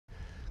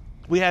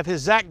We have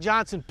his Zach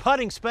Johnson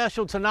putting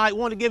special tonight.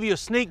 Want to give you a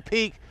sneak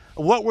peek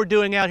of what we're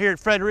doing out here at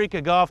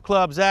Frederica Golf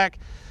Club. Zach,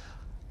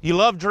 you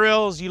love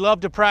drills, you love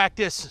to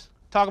practice.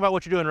 Talk about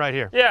what you're doing right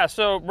here. Yeah,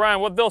 so Brian,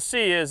 what they'll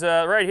see is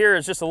right here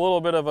is just a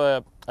little bit of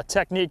a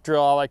technique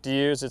drill I like to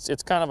use.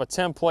 It's kind of a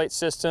template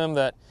system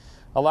that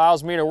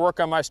allows me to work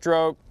on my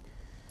stroke,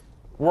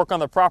 work on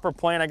the proper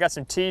plane. I got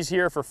some tees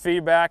here for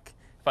feedback.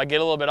 If I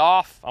get a little bit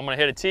off, I'm gonna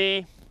hit a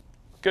tee.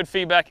 Good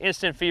feedback,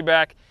 instant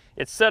feedback.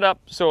 It's set up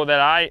so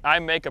that I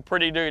make a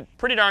pretty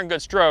darn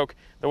good stroke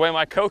the way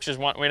my coaches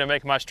want me to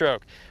make my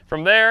stroke.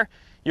 From there,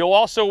 you'll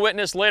also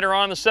witness later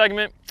on in the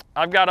segment,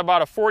 I've got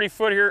about a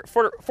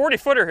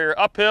 40-footer here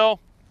uphill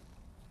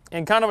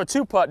and kind of a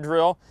two-putt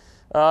drill,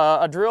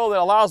 a drill that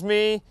allows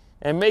me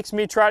and makes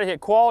me try to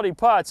hit quality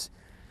putts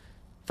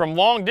from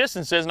long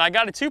distances, and I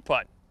got a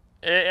two-putt.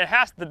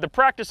 The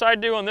practice I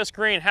do on this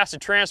green has to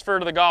transfer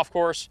to the golf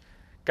course.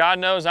 God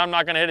knows I'm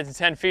not going to hit it to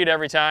 10 feet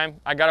every time.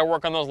 I got to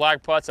work on those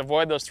lag putts,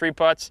 avoid those three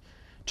putts.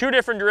 Two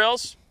different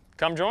drills.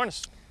 Come join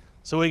us.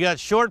 So we got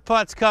short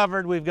putts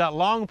covered, we've got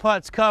long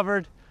putts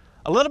covered,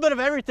 a little bit of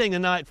everything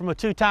tonight from a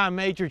two-time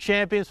major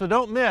champion, so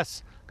don't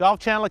miss Golf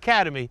Channel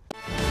Academy.